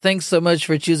Thanks so much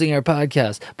for choosing our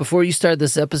podcast. Before you start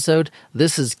this episode,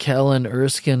 this is Kellen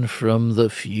Erskine from the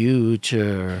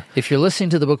future. If you're listening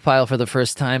to the book pile for the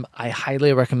first time, I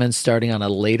highly recommend starting on a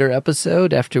later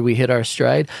episode after we hit our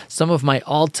stride. Some of my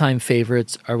all-time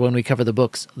favorites are when we cover the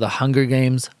books The Hunger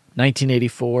Games,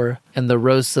 1984, and The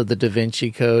Roasts of the Da Vinci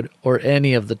Code, or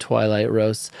any of the Twilight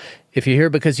roasts. If you're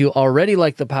here because you already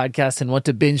like the podcast and want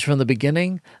to binge from the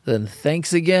beginning, then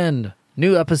thanks again.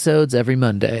 New episodes every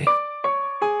Monday.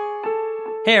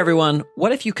 Hey everyone,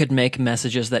 what if you could make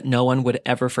messages that no one would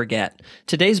ever forget?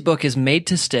 Today's book is Made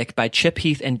to Stick by Chip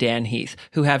Heath and Dan Heath,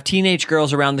 who have teenage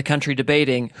girls around the country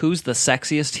debating who's the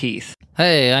sexiest Heath.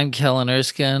 Hey, I'm Kellen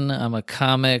Erskine. I'm a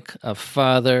comic, a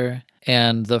father,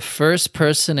 and the first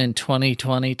person in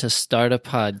 2020 to start a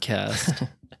podcast.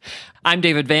 I'm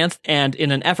David Vance, and in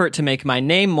an effort to make my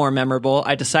name more memorable,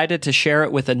 I decided to share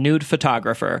it with a nude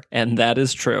photographer, and that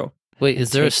is true. Wait,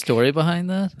 is there a story behind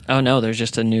that? Oh no, there's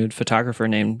just a nude photographer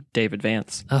named David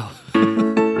Vance. Oh.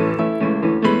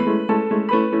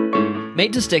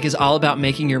 Made to Stick is all about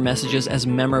making your messages as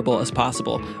memorable as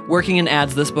possible. Working in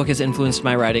ads, this book has influenced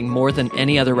my writing more than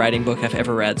any other writing book I've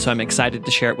ever read, so I'm excited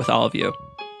to share it with all of you.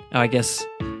 Oh, I guess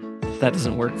that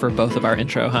doesn't work for both of our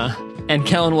intro, huh? And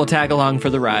Kellen will tag along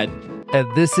for the ride.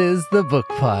 And this is The Book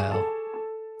Pile.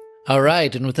 All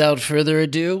right, and without further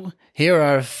ado, here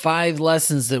are 5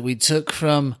 lessons that we took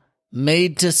from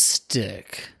Made to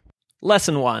Stick.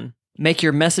 Lesson 1. Make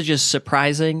your messages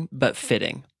surprising but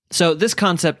fitting. So this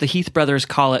concept, the Heath brothers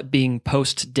call it being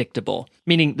post-dictable,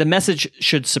 meaning the message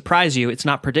should surprise you. It's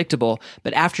not predictable,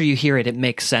 but after you hear it, it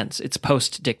makes sense. It's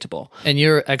post-dictable. And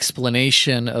your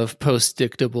explanation of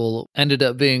post-dictable ended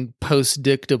up being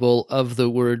post-dictable of the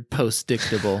word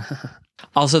post-dictable.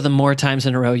 Also, the more times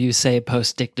in a row you say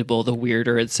post-dictable, the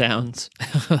weirder it sounds.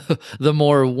 The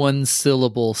more one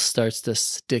syllable starts to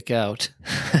stick out.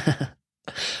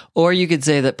 Or you could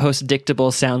say that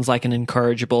post-dictable sounds like an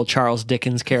incorrigible Charles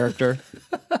Dickens character.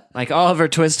 Like Oliver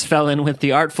Twist fell in with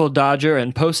the Artful Dodger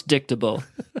and post-dictable.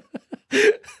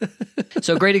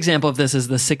 So a great example of this is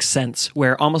The Sixth Sense,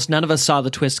 where almost none of us saw the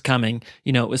twist coming.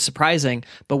 You know, it was surprising,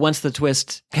 but once the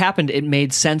twist happened, it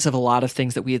made sense of a lot of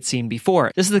things that we had seen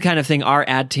before. This is the kind of thing our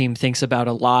ad team thinks about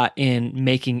a lot in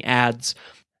making ads.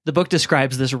 The book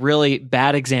describes this really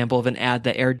bad example of an ad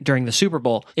that aired during the Super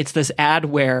Bowl. It's this ad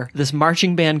where this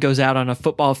marching band goes out on a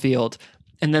football field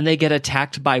and then they get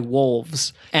attacked by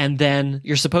wolves. And then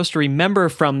you're supposed to remember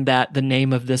from that the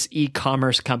name of this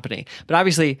e-commerce company. But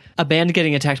obviously, a band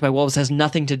getting attacked by wolves has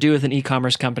nothing to do with an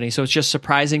e-commerce company. So it's just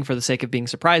surprising for the sake of being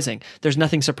surprising. There's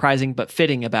nothing surprising but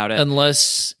fitting about it.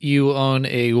 Unless you own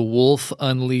a wolf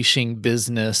unleashing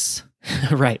business.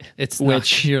 Right.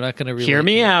 You're not going to hear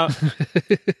me out.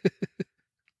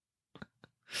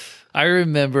 I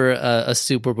remember a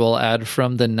Super Bowl ad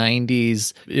from the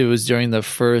 90s. It was during the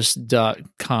first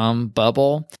 .com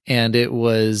bubble, and it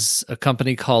was a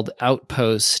company called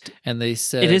Outpost, and they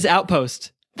said... It is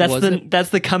Outpost. That's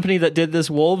the company that did this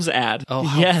Wolves ad. Oh,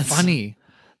 how funny.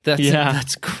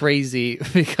 That's crazy,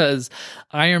 because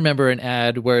I remember an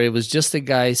ad where it was just a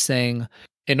guy saying,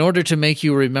 in order to make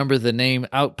you remember the name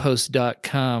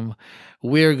Outpost.com,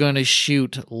 we're going to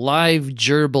shoot live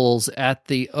gerbils at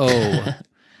the O.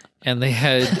 And they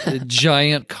had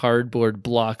giant cardboard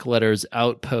block letters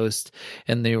Outpost,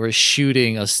 and they were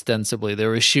shooting ostensibly. They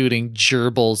were shooting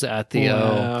gerbils at the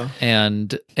O.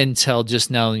 And until just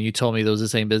now, when you told me that was the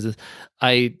same business,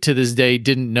 I, to this day,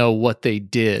 didn't know what they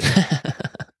did.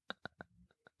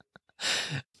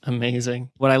 Amazing.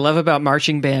 What I love about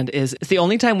marching band is it's the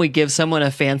only time we give someone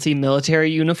a fancy military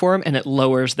uniform and it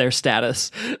lowers their status.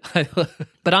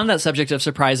 But on that subject of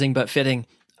surprising but fitting,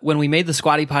 when we made the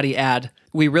Squatty Potty ad,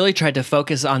 we really tried to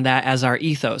focus on that as our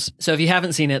ethos. So if you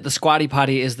haven't seen it, the Squatty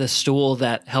Potty is this stool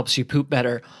that helps you poop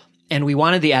better. And we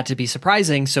wanted the ad to be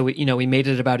surprising, so we made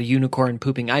it about a unicorn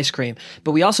pooping ice cream,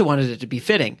 but we also wanted it to be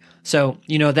fitting. So,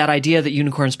 that idea that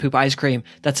unicorns poop ice cream,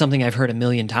 that's something I've heard a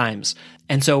million times.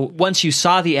 And so once you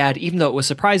saw the ad, even though it was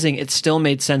surprising, it still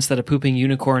made sense that a pooping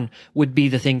unicorn would be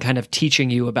the thing kind of teaching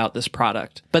you about this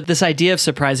product. But this idea of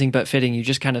surprising but fitting, you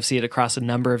just kind of see it across a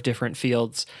number of different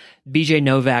fields. BJ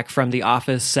Novak from The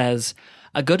Office says,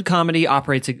 a good comedy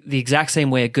operates the exact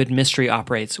same way a good mystery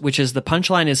operates, which is the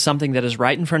punchline is something that is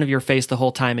right in front of your face the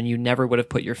whole time and you never would have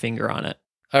put your finger on it.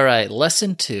 All right,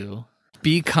 lesson 2,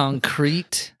 be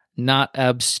concrete, not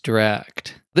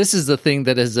abstract. This is the thing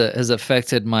that has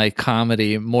affected my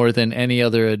comedy more than any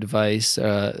other advice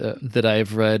that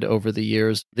I've read over the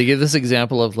years. They give this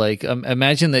example of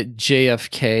imagine that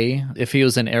JFK, if he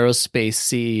was an aerospace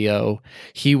CEO,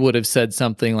 he would have said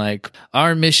something like,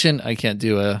 our mission, I can't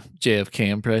do a JFK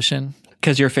impression.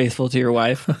 Because you're faithful to your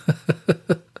wife.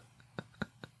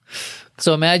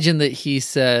 So imagine that he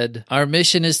said, our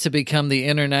mission is to become the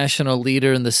international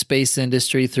leader in the space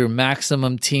industry through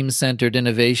maximum team-centered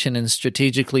innovation and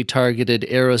strategically targeted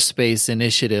aerospace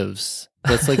initiatives.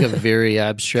 That's like a very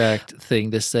abstract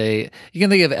thing to say. You can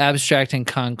think of abstract and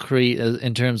concrete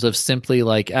in terms of simply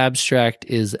like abstract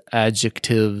is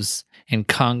adjectives and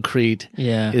concrete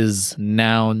is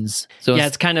nouns. So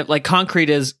it's kind of like concrete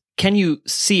is, can you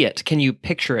see it? Can you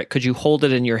picture it? Could you hold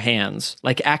it in your hands?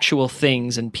 Like actual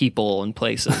things and people and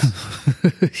places.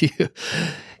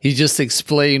 You just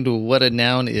explained what a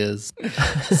noun is.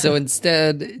 So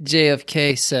instead,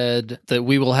 JFK said that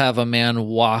we will have a man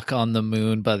walk on the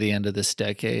moon by the end of this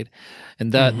decade.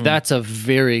 And that's a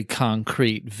very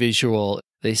concrete visual.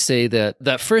 They say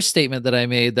that first statement that I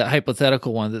made, that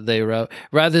hypothetical one that they wrote,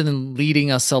 rather than leading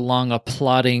us along a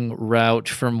plodding route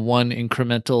from one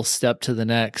incremental step to the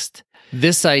next,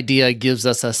 this idea gives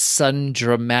us a sudden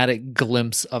dramatic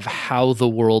glimpse of how the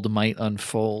world might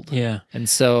unfold. Yeah. And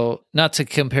so, not to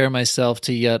compare myself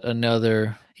to yet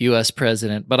another U.S.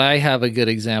 president, but I have a good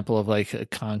example of like a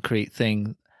concrete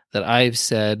thing that I've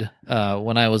said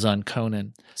when I was on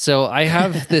Conan. So I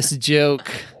have this joke.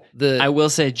 I will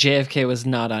say JFK was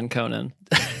not on Conan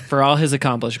for all his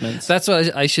accomplishments. That's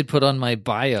what I should put on my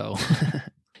bio.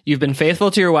 You've been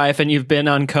faithful to your wife and you've been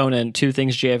on Conan, 2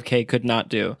 things JFK could not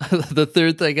do. The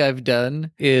third thing I've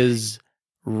done is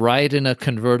ride in a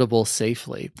convertible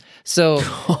safely. So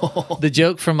the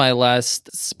joke from my last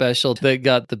special that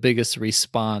got the biggest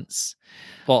response.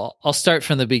 Well, I'll start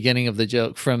from the beginning of the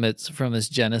joke, from its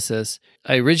genesis.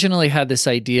 I originally had this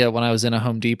idea when I was in a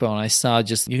Home Depot and I saw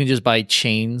you can just buy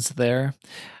chains there.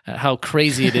 How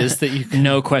crazy it is that you can...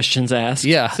 No questions asked.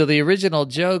 Yeah. So the original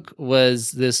joke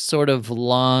was this sort of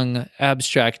long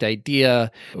abstract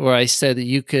idea where I said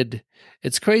that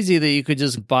it's crazy that you could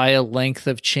just buy a length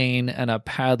of chain and a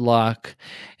padlock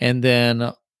and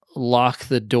then lock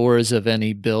the doors of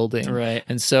any building. Right.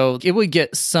 And so it would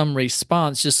get some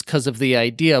response just because of the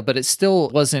idea, but it still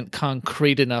wasn't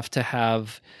concrete enough to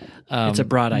have it's a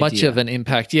broad much idea. of an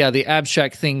impact. Yeah, the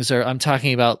abstract things I'm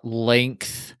talking about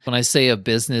length. When I say a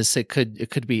business, it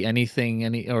could be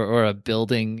anything, or a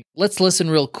building. Let's listen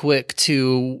real quick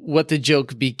to what the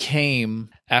joke became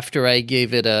after I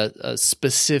gave it a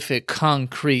specific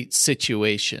concrete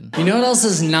situation. You know what else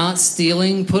is not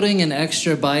stealing? Putting an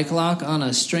extra bike lock on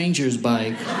a stranger's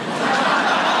bike.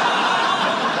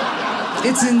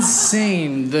 It's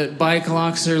insane that bike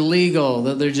locks are legal,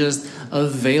 that they're just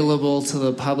available to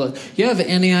the public. You have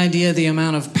any idea the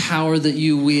amount of power that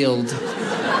you wield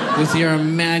with your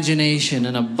imagination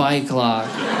and a bike lock?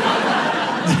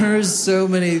 There's so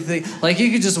many things. Like,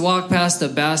 you could just walk past a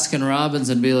Baskin Robbins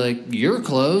and be like, you're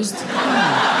closed.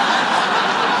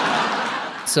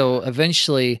 So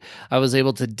eventually I was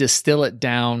able to distill it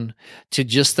down to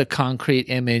just the concrete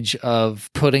image of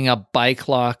putting a bike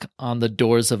lock on the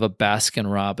doors of a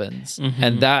Baskin Robbins. Mm-hmm.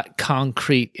 And that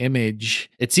concrete image,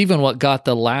 it's even what got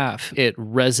the laugh. It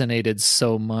resonated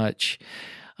so much.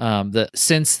 That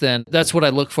since then, that's what I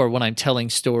look for when I'm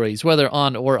telling stories, whether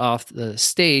on or off the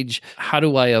stage. How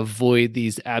do I avoid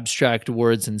these abstract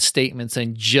words and statements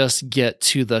and just get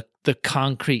to the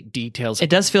concrete details? It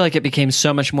does feel like it became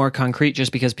so much more concrete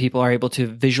just because people are able to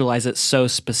visualize it so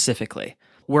specifically.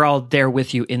 We're all there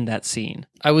with you in that scene.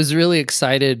 I was really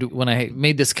excited when I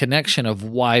made this connection of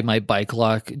why my bike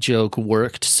lock joke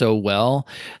worked so well.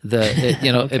 Okay.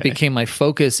 It became my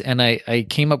focus, and I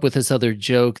came up with this other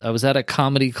joke. I was at a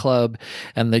comedy club,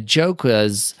 and the joke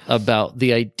was about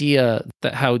the idea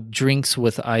that how drinks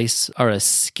with ice are a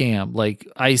scam. Like,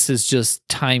 ice is just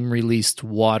time-released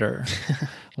water.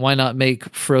 Why not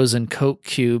make frozen Coke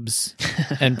cubes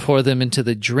and pour them into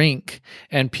the drink?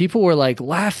 And people were like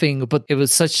laughing, but it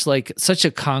was such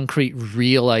a concrete,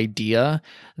 real idea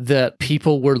that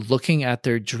people were looking at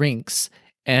their drinks,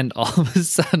 and all of a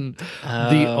sudden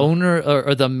the owner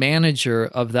or the manager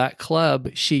of that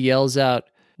club, she yells out,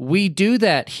 "We do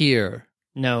that here."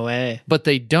 No way. But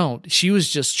they don't. She was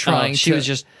just trying she was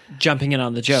just jumping in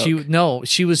on the joke.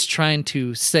 She was trying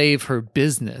to save her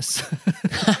business.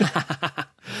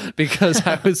 Because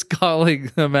I was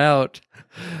calling them out.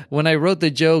 When I wrote the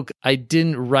joke, I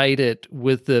didn't write it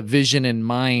with the vision in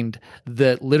mind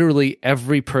that literally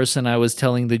every person I was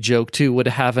telling the joke to would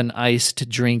have an iced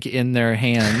drink in their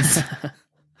hands.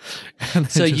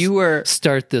 So you were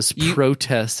start this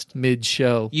protest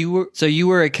mid-show. You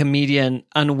were a comedian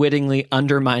unwittingly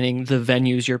undermining the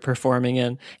venues you're performing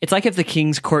in. It's like if the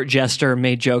King's Court jester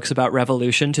made jokes about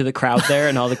revolution to the crowd there,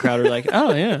 and all the crowd were like,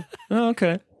 "Oh yeah, oh,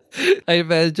 okay." I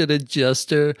imagine a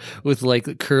jester with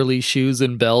like curly shoes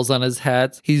and bells on his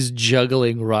hats. He's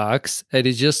juggling rocks and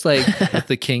he's just like with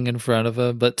the king in front of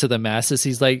him. But to the masses,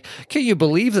 he's like, can you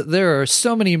believe that there are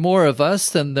so many more of us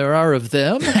than there are of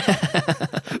them?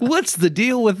 What's the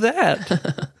deal with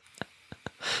that?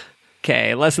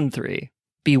 Okay, lesson 3.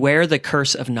 Beware the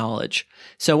curse of knowledge.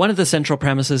 So one of the central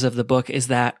premises of the book is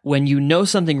that when you know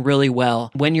something really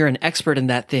well, when you're an expert in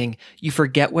that thing, you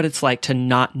forget what it's like to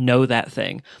not know that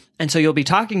thing. And so you'll be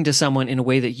talking to someone in a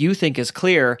way that you think is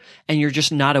clear, and you're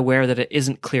just not aware that it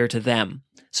isn't clear to them.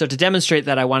 So to demonstrate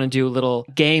that, I want to do a little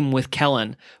game with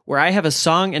Kellen, where I have a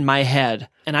song in my head,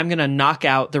 and I'm going to knock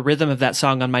out the rhythm of that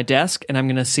song on my desk, and I'm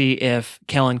going to see if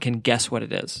Kellen can guess what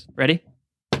it is. Ready?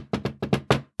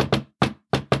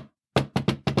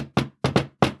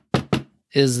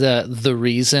 Is that The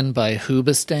Reason by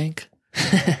Hoobastank?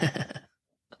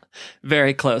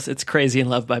 Very close. It's Crazy in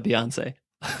Love by Beyonce.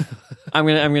 I'm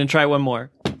gonna try one more.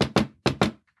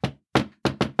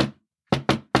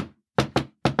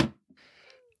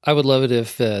 I would love it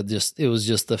if it was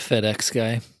just the FedEx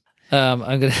guy.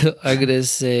 I'm gonna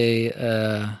say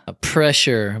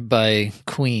Pressure by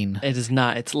Queen. It is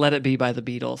not. It's Let It Be by the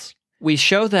Beatles. We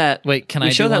show that. Wait, can I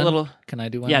show do that one? little? Can I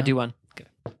do one? Yeah, now? do one. Okay.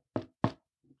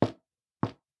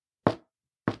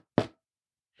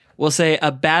 We'll say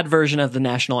a bad version of the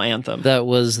national anthem. That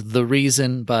was The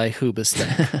Reason by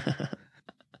Hoobastank.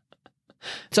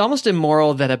 It's almost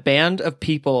immoral that a band of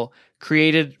people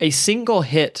created a single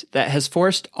hit that has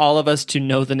forced all of us to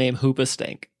know the name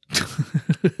Hoobastank.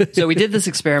 So we did this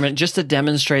experiment just to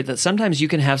demonstrate that sometimes you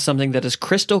can have something that is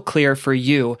crystal clear for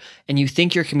you and you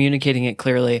think you're communicating it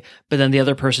clearly, but then the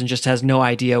other person just has no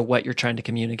idea what you're trying to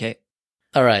communicate.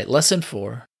 All right, lesson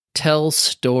 4. Tell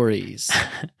stories.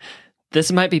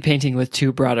 This might be painting with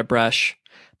too broad a brush,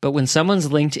 but when someone's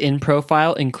LinkedIn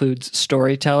profile includes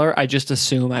storyteller, I just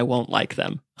assume I won't like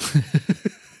them.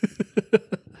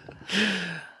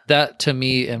 That to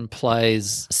me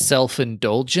implies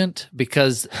self-indulgent,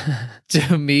 because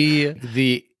to me,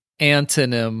 the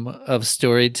antonym of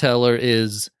storyteller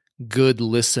is good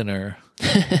listener.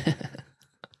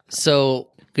 So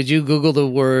could you Google the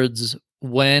words,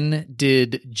 when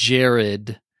did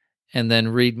Jared, and then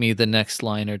read me the next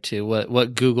line or two,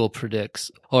 what Google predicts,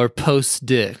 or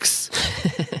post-dicks.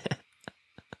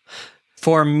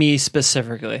 For me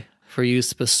specifically. For you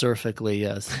specifically,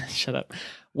 yes. Shut up.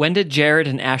 When did Jared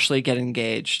and Ashley get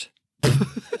engaged?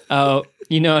 Oh,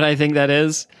 you know what I think that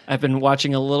is? I've been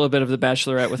watching a little bit of The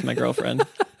Bachelorette with my girlfriend.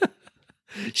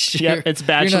 Sure. Yep, it's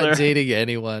Bachelor. You're not dating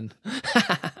anyone.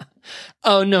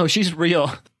 Oh, no, she's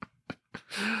real.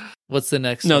 What's the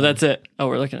next No, one? that's it. Oh,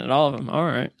 we're looking at all of them. All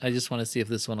right. I just want to see if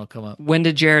this one will come up. When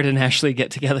did Jared and Ashley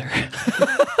get together?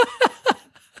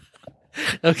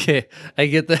 Okay, I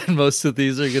get that most of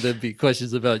these are going to be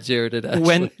questions about Jared and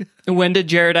Ashley. When did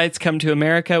Jaredites come to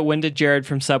America? When did Jared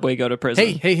from Subway go to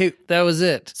prison? Hey, that was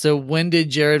it. So when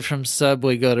did Jared from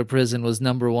Subway go to prison was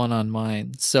number 1 on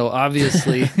mine. So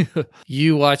obviously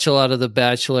you watch a lot of The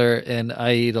Bachelor and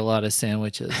I eat a lot of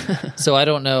sandwiches. So I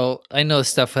don't know. I know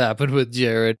stuff happened with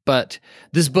Jared, but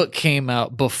this book came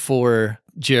out before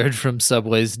Jared from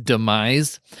Subway's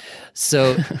demise.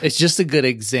 So it's just a good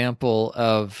example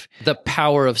of the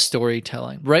power of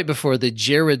storytelling. Right before the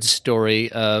Jared story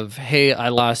of, hey, I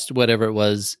lost whatever it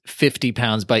was, 50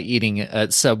 pounds by eating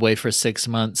at Subway for 6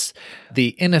 months.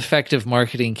 The ineffective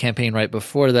marketing campaign right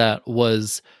before that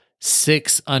was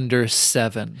 6 under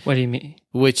 7. What do you mean?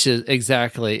 Which is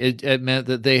exactly, it meant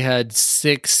that they had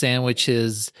 6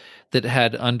 sandwiches that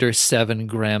had under 7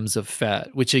 grams of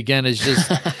fat, which again is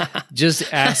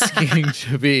just asking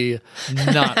to be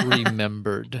not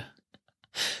remembered.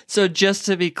 So just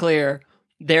to be clear,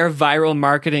 their viral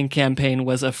marketing campaign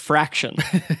was a fraction.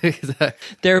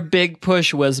 Exactly. Their big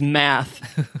push was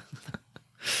math.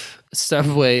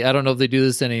 Subway, I don't know if they do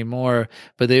this anymore,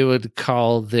 but they would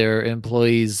call their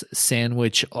employees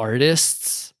sandwich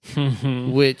artists.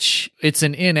 Which it's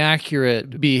an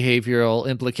inaccurate behavioral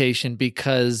implication,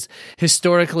 because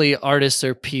historically artists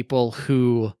are people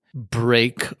who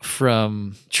break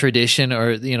from tradition,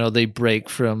 or they break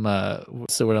from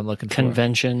what's the word I'm looking for?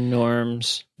 Convention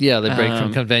norms. Yeah, they break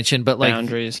from convention, but like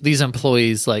boundaries. These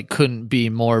employees like couldn't be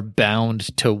more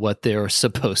bound to what they're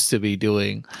supposed to be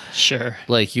doing. Sure.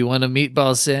 Like, you want a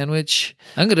meatball sandwich?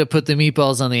 I'm going to put the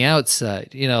meatballs on the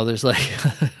outside. There's like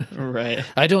right.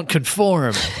 I don't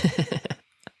conform.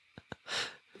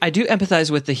 I do empathize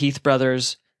with the Heath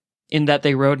brothers in that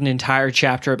they wrote an entire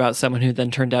chapter about someone who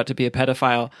then turned out to be a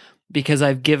pedophile, because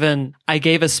I gave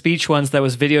a speech once that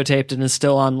was videotaped and is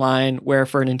still online, where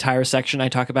for an entire section I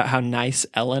talk about how nice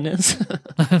Ellen is.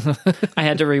 I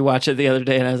had to rewatch it the other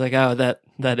day and I was like, oh,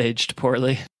 That aged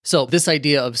poorly. So this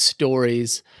idea of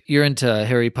stories, you're into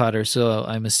Harry Potter, so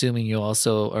I'm assuming you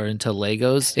also are into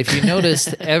Legos. If you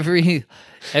noticed, every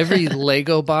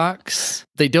Lego box,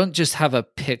 they don't just have a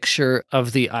picture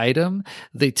of the item,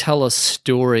 they tell a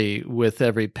story with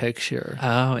every picture.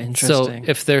 Oh, interesting.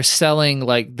 So if they're selling,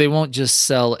 like, they won't just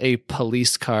sell a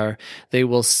police car, they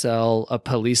will sell a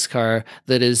police car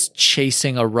that is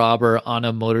chasing a robber on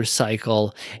a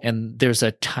motorcycle, and there's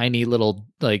a tiny little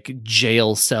like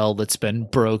jail cell that's been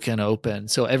broken open.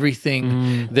 So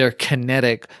everything, they're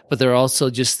kinetic, but they're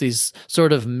also just these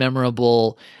sort of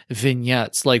memorable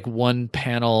vignettes, like one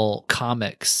panel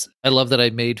comics. I love that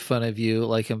I made fun of you,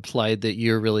 like implied that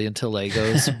you're really into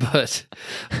Legos, but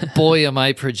boy, am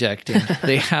I projecting.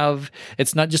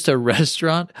 It's not just a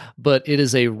restaurant, but it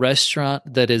is a restaurant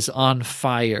that is on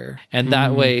fire. And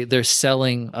that way they're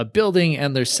selling a building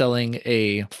and they're selling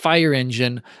a fire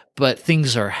engine, but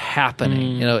things are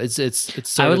happening. You know,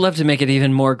 it's I would love to make it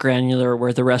even more granular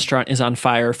where the restaurant is on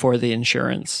fire for the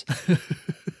insurance.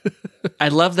 I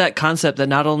love that concept that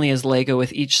not only is Lego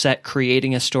with each set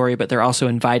creating a story, but they're also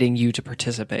inviting you to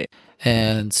participate.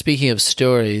 And speaking of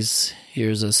stories,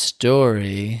 here's a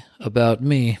story about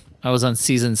me. I was on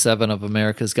season 7 of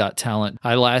America's Got Talent.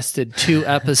 I lasted 2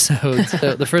 episodes.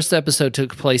 The first episode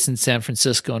took place in San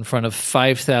Francisco in front of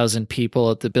 5,000 people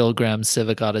at the Bill Graham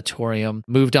Civic Auditorium.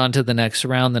 Moved on to the next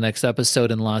round, the next episode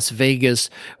in Las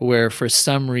Vegas, where for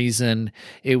some reason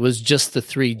it was just the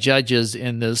 3 judges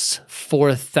in this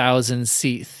 4,000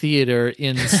 seat theater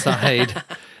inside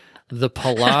the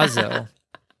Palazzo.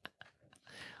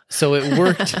 So it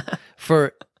worked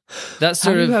for that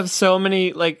sort of... You have so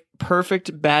many like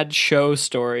perfect bad show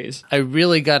stories. I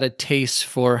really got a taste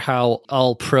for how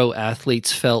all pro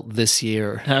athletes felt this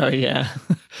year. Oh yeah.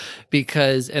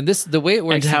 Because the way it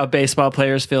works, and how baseball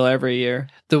players feel every year.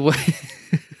 The way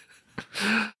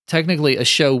technically a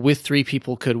show with 3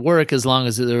 people could work as long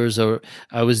as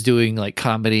I was doing like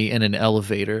comedy in an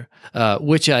elevator,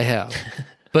 which I have.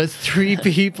 But 3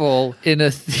 people in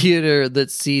a theater that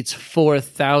seats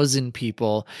 4,000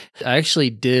 people, I actually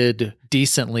did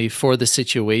decently for the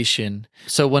situation.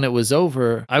 So when it was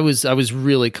over, I was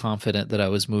really confident that I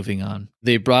was moving on.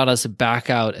 They brought us back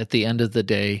out at the end of the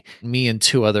day, me and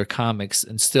 2 other comics,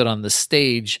 and stood on the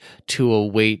stage to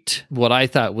await what I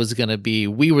thought was going to be,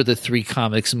 we were the 3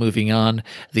 comics moving on,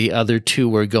 the other 2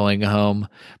 were going home,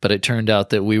 but it turned out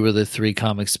that we were the 3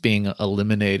 comics being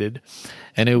eliminated.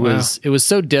 And it was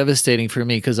so devastating for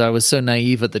me because I was so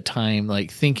naive at the time,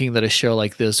 like thinking that a show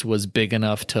like this was big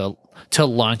enough to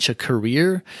launch a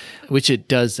career, which it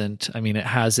doesn't. I mean, it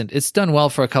hasn't. It's done well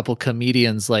for a couple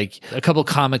comedians. Like a couple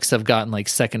comics have gotten like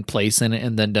second place in it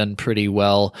and then done pretty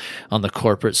well on the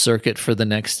corporate circuit for the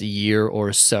next year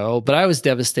or so. But I was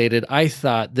devastated. I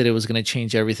thought that it was going to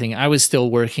change everything. I was still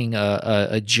working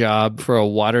a job for a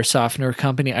water softener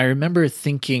company. I remember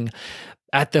thinking,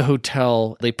 at the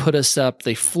hotel, they put us up,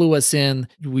 they flew us in,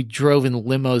 we drove in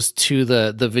limos to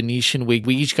the Venetian. We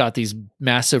each got these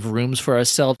massive rooms for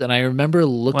ourselves. And I remember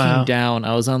looking down,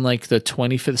 I was on like the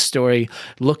 25th story,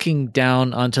 looking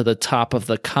down onto the top of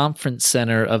the conference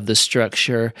center of the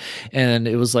structure. And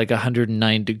it was like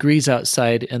 109 degrees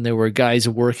outside. And there were guys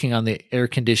working on the air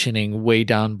conditioning way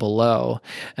down below.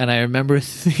 And I remember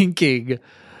thinking,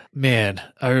 man,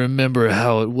 I remember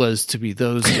how it was to be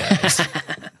those guys.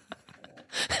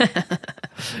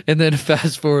 And then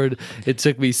fast forward, it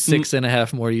took me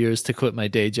 6.5 more years to quit my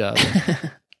day job.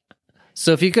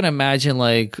 So if you can imagine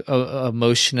like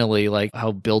emotionally, like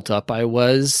how built up I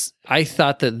was, I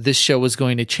thought that this show was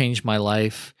going to change my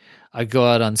life. I go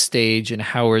out on stage and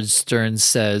Howard Stern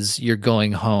says, "You're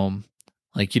going home,"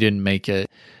 like you didn't make it,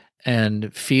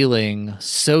 and feeling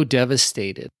so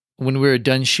devastated. When we were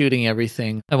done shooting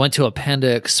everything, I went to a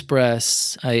Panda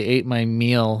Express. I ate my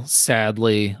meal,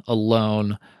 sadly,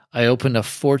 alone. I opened a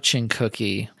fortune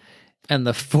cookie, and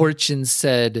the fortune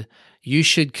said, "You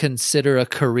should consider a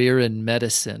career in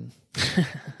medicine."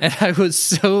 And I was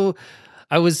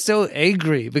so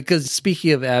angry because,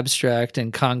 speaking of abstract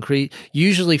and concrete,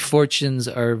 usually fortunes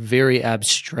are very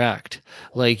abstract.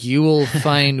 Like you will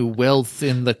find wealth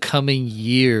in the coming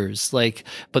years. Like,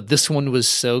 but this one was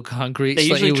so concrete. They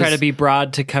usually try to be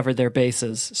broad to cover their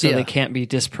bases, so they can't be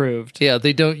disproved. Yeah,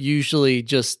 they don't usually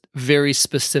just very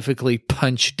specifically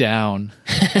punch down.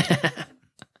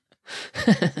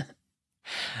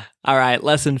 All right,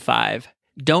 lesson 5.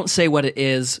 Don't say what it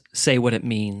is, say what it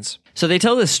means. So they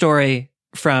tell this story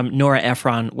from Nora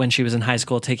Ephron when she was in high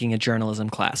school taking a journalism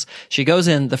class. She goes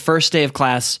in, the first day of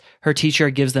class, her teacher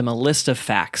gives them a list of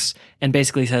facts and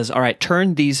basically says, all right,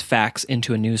 turn these facts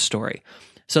into a news story.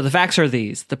 So the facts are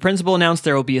these. The principal announced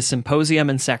there will be a symposium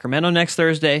in Sacramento next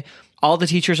Thursday. All the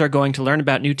teachers are going to learn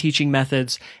about new teaching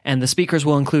methods, and the speakers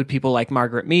will include people like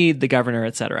Margaret Mead, the governor,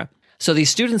 etc. So these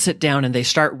students sit down and they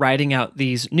start writing out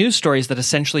these news stories that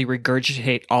essentially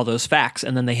regurgitate all those facts,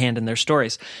 and then they hand in their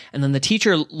stories. And then the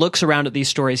teacher looks around at these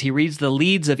stories, he reads the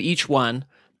leads of each one,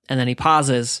 and then he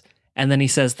pauses, and then he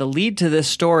says, the lead to this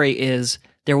story is,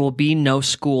 there will be no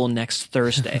school next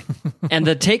Thursday. And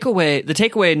the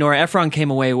takeaway Nora Ephron came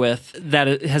away with, that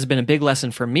it has been a big lesson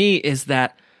for me, is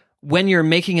that when you're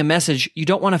making a message, you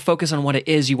don't want to focus on what it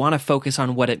is, you want to focus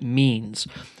on what it means.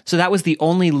 So that was the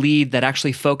only lead that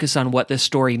actually focused on what this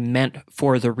story meant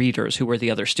for the readers, who were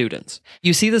the other students.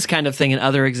 You see this kind of thing in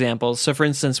other examples. So for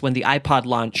instance, when the iPod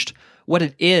launched, what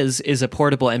it is a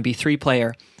portable MP3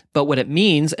 player. But what it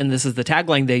means, and this is the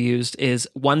tagline they used, is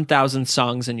 1,000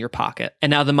 songs in your pocket. And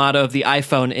now the motto of the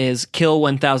iPhone is kill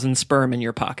 1,000 sperm in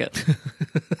your pocket.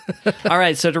 All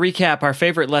right, so to recap, our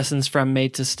favorite lessons from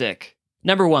Made to Stick.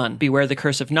 Number 1, beware the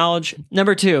curse of knowledge.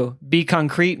 Number 2, be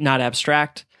concrete, not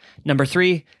abstract. Number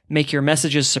 3, make your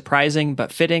messages surprising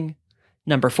but fitting.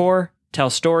 Number 4, tell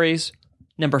stories.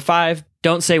 Number 5,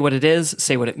 don't say what it is,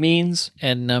 say what it means.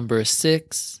 And number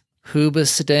 6,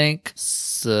 Hoobastank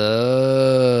so